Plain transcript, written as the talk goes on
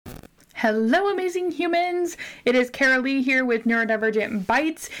Hello, amazing humans. It is Carolee here with Neurodivergent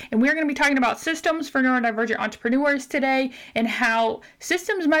Bites, and we're going to be talking about systems for neurodivergent entrepreneurs today and how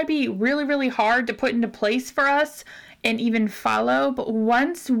systems might be really, really hard to put into place for us and even follow. But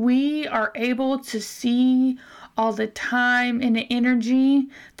once we are able to see all the time and the energy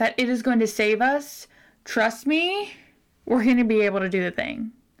that it is going to save us, trust me, we're going to be able to do the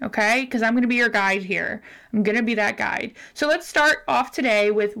thing. Okay, because I'm going to be your guide here. I'm going to be that guide. So let's start off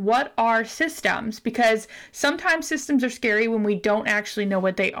today with what are systems, because sometimes systems are scary when we don't actually know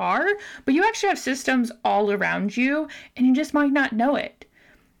what they are, but you actually have systems all around you and you just might not know it.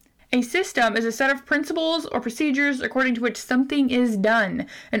 A system is a set of principles or procedures according to which something is done,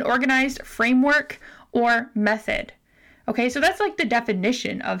 an organized framework or method. Okay, so that's like the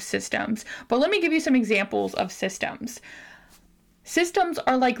definition of systems, but let me give you some examples of systems. Systems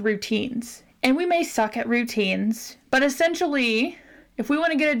are like routines, and we may suck at routines, but essentially, if we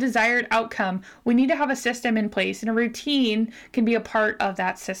want to get a desired outcome, we need to have a system in place, and a routine can be a part of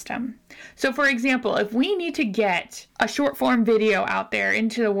that system. So for example, if we need to get a short form video out there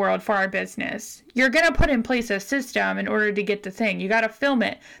into the world for our business, you're going to put in place a system in order to get the thing. You got to film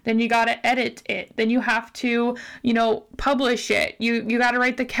it, then you got to edit it, then you have to, publish it. You got to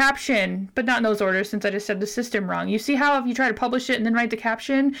write the caption, but not in those orders since I just said the system wrong. You see how if you try to publish it and then write the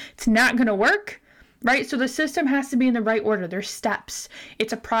caption, it's not going to work? Right? So the system has to be in the right order. There's steps.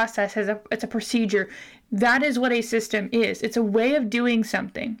 It's a process. It's a procedure. That is what a system is. It's a way of doing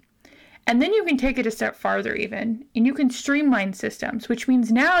something. And then you can take it a step farther even, and you can streamline systems, which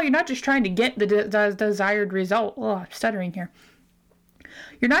means now you're not just trying to get the desired result. Oh, I'm stuttering here.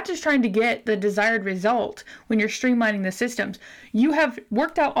 You're not just trying to get the desired result when you're streamlining the systems. You have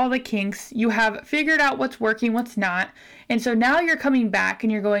worked out all the kinks. You have figured out what's working, what's not. And so now you're coming back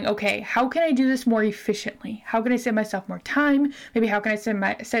and you're going, okay, how can I do this more efficiently? How can I save myself more time? Maybe how can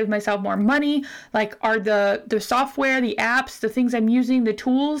I save myself more money? Like, are the software, the apps, the things I'm using, the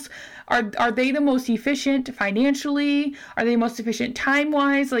tools, are they the most efficient financially? Are they most efficient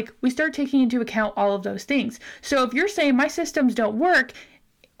time-wise? Like, we start taking into account all of those things. So if you're saying my systems don't work,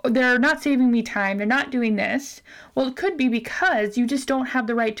 they're not saving me time, they're not doing this, well, it could be because you just don't have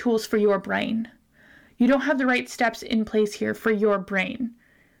the right tools for your brain. You don't have the right steps in place here for your brain.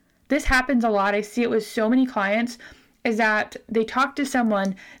 This happens a lot. I see it with so many clients, is that they talk to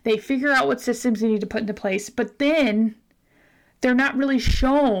someone, they figure out what systems they need to put into place, but then they're not really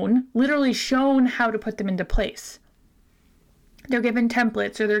literally shown how to put them into place. They're given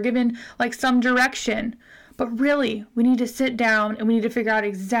templates or they're given like some direction. But really, we need to sit down and we need to figure out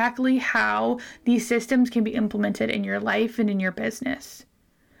exactly how these systems can be implemented in your life and in your business.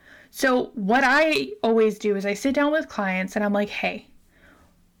 So what I always do is I sit down with clients and I'm like, hey,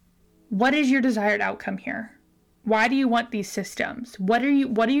 what is your desired outcome here? Why do you want these systems? What are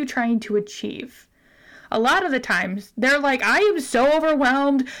you trying to achieve? A lot of the times they're like, I am so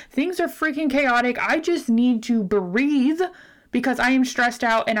overwhelmed. Things are freaking chaotic. I just need to breathe because I am stressed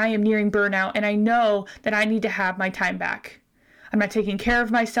out and I am nearing burnout and I know that I need to have my time back. I'm not taking care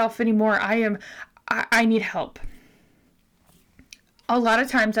of myself anymore. I need help. A lot of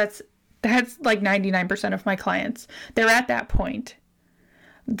times that's like 99% of my clients. They're at that point.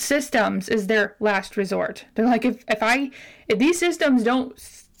 Systems is their last resort. They're like, if these systems don't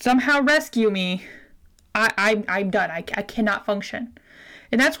somehow rescue me, I'm done. I cannot function.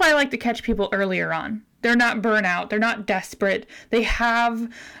 And that's why I like to catch people earlier on. They're not burnout. They're not desperate. They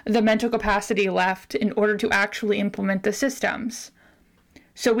have the mental capacity left in order to actually implement the systems.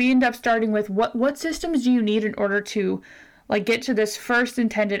 So we end up starting with what systems do you need in order to get to this first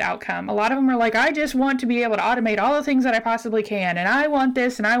intended outcome? A lot of them are like, I just want to be able to automate all the things that I possibly can. And I want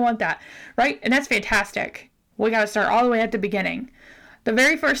this and I want that, right? And that's fantastic. We got to start all the way at the beginning. The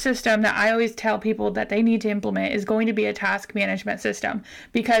very first system that I always tell people that they need to implement is going to be a task management system,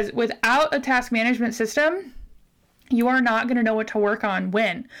 because without a task management system, you are not going to know what to work on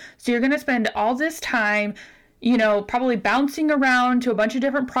when. So you're going to spend all this time, probably bouncing around to a bunch of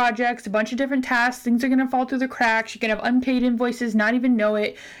different projects, a bunch of different tasks. Things are going to fall through the cracks. You're going to have unpaid invoices, not even know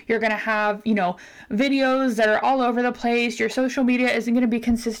it. You're going to have, videos that are all over the place. Your social media isn't going to be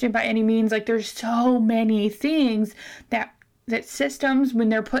consistent by any means. Like, there's so many things that systems, when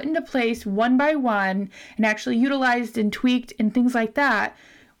they're put into place one by one and actually utilized and tweaked and things like that,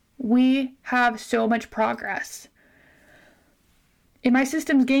 we have so much progress. In my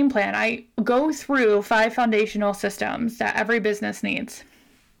systems game plan, I go through 5 foundational systems that every business needs.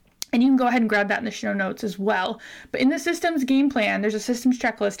 And you can go ahead and grab that in the show notes as well. But in the systems game plan, there's a systems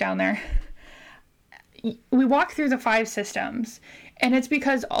checklist down there. We walk through the 5 systems, And it's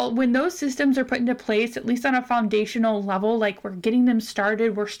because when those systems are put into place, at least on a foundational level, like we're getting them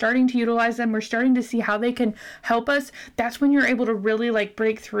started, we're starting to utilize them, we're starting to see how they can help us. That's when you're able to really like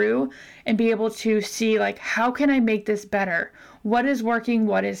break through and be able to see like, how can I make this better? What is working?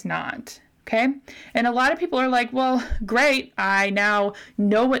 What is not? Okay. And a lot of people are like, well, great. I now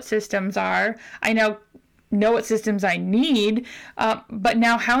know what systems are. I now know what systems I need. But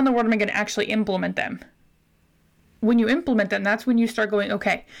now how in the world am I going to actually implement them? When you implement them, that's when you start going,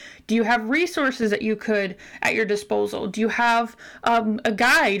 okay, do you have resources that you could at your disposal? Do you have a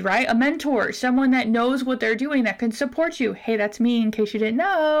guide, right? A mentor, someone that knows what they're doing that can support you? Hey, that's me in case you didn't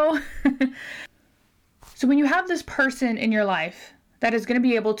know. So when you have this person in your life that is going to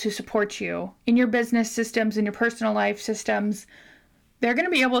be able to support you in your business systems, in your personal life systems, they're going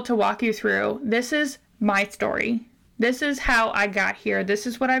to be able to walk you through, this is my story. This is how I got here. This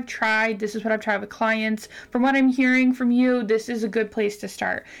is what I've tried. This is what I've tried with clients. From what I'm hearing from you, this is a good place to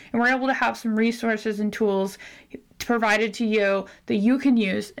start. And we're able to have some resources and tools provided to you that you can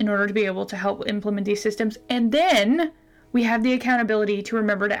use in order to be able to help implement these systems. And then we have the accountability to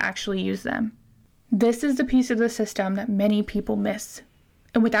remember to actually use them. This is the piece of the system that many people miss.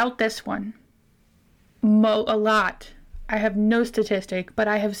 And without this one, I have no statistic, but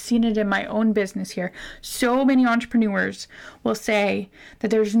I have seen it in my own business here. So many entrepreneurs will say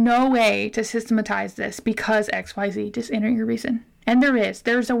that there's no way to systematize this because XYZ. Just enter your reason. And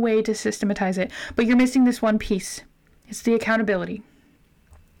there's a way to systematize it, but you're missing this one piece. It's the accountability.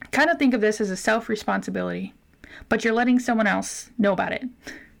 Kind of think of this as a self-responsibility, but you're letting someone else know about it.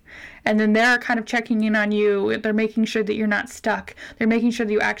 And then they're kind of checking in on you. They're making sure that you're not stuck. They're making sure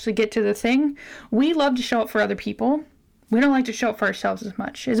that you actually get to the thing. We love to show up for other people. We don't like to show up for ourselves as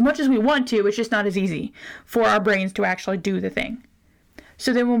much. As much as we want to, it's just not as easy for our brains to actually do the thing.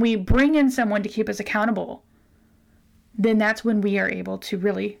 So then when we bring in someone to keep us accountable, then that's when we are able to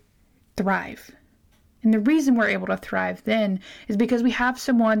really thrive. And the reason we're able to thrive then is because we have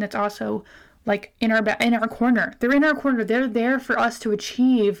someone that's also like in our corner. They're in our corner. They're there for us to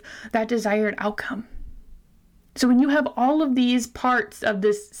achieve that desired outcome. So when you have all of these parts of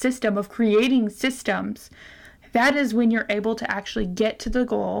this system of creating systems, that is when you're able to actually get to the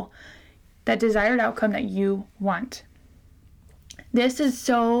goal, that desired outcome that you want. This is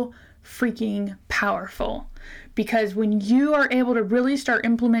so freaking powerful because when you are able to really start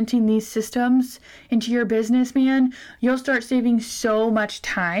implementing these systems into your business, man, you'll start saving so much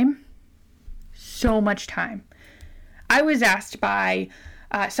time. So much time. I was asked by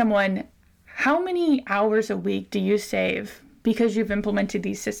someone, how many hours a week do you save because you've implemented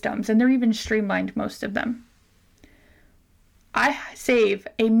these systems? And they're even streamlined, most of them. I save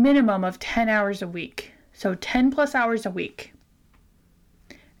a minimum of 10 hours a week. So 10 plus hours a week.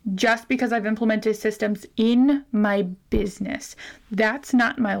 Just because I've implemented systems in my business. That's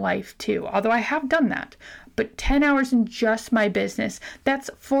not my life too, although I have done that. But 10 hours in just my business, that's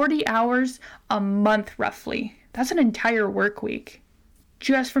 40 hours a month roughly. That's an entire work week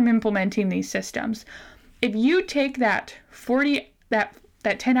just from implementing these systems. If you take that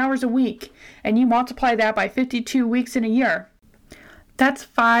 10 hours a week and you multiply that by 52 weeks in a year, that's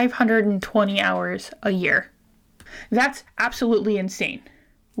 520 hours a year. That's absolutely insane.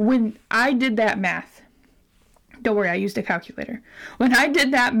 When I did that math, don't worry, I used a calculator. When I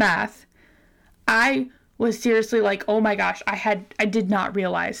did that math, I was seriously like, oh my gosh, I did not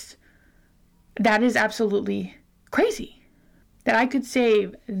realize. That is absolutely crazy that I could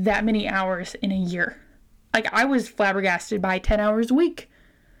save that many hours in a year. Like, I was flabbergasted by 10 hours a week,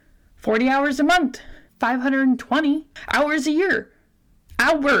 40 hours a month, 520 hours a year.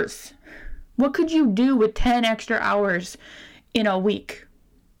 Hours. What could you do with 10 extra hours in a week?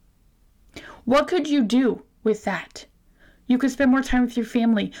 What could you do with that? You could spend more time with your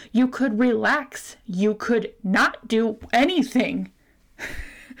family. You could relax. You could not do anything.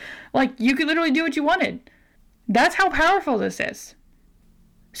 Like, you could literally do what you wanted. That's how powerful this is.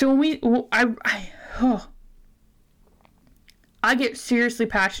 So when I get seriously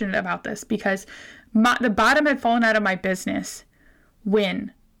passionate about this because the bottom had fallen out of my business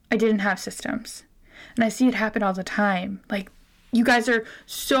when I didn't have systems. And I see it happen all the time. Like, you guys are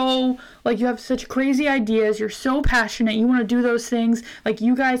so, like, you have such crazy ideas. You're so passionate. You want to do those things. Like,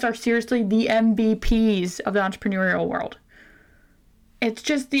 you guys are seriously the MVPs of the entrepreneurial world. It's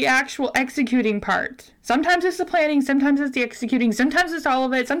just the actual executing part. Sometimes it's the planning. Sometimes it's the executing. Sometimes it's all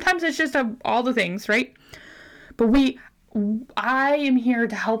of it. Sometimes it's just all the things, right? But I am here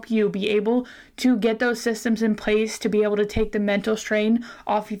to help you be able to get those systems in place to be able to take the mental strain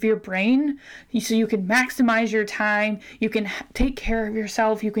off of your brain so you can maximize your time, you can take care of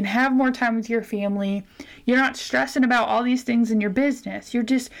yourself, you can have more time with your family. You're not stressing about all these things in your business.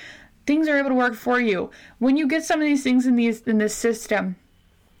 Things are able to work for you. When you get some of these things in this system,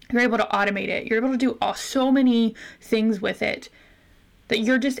 you're able to automate it. You're able to do so many things with it that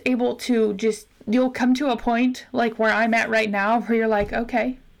you're just able to you'll come to a point like where I'm at right now where you're like,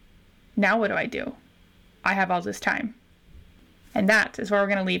 okay, now what do I do? I have all this time. And that is where we're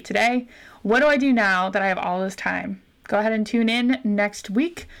going to leave today. What do I do now that I have all this time? Go ahead and tune in next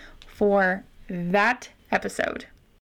week for that episode.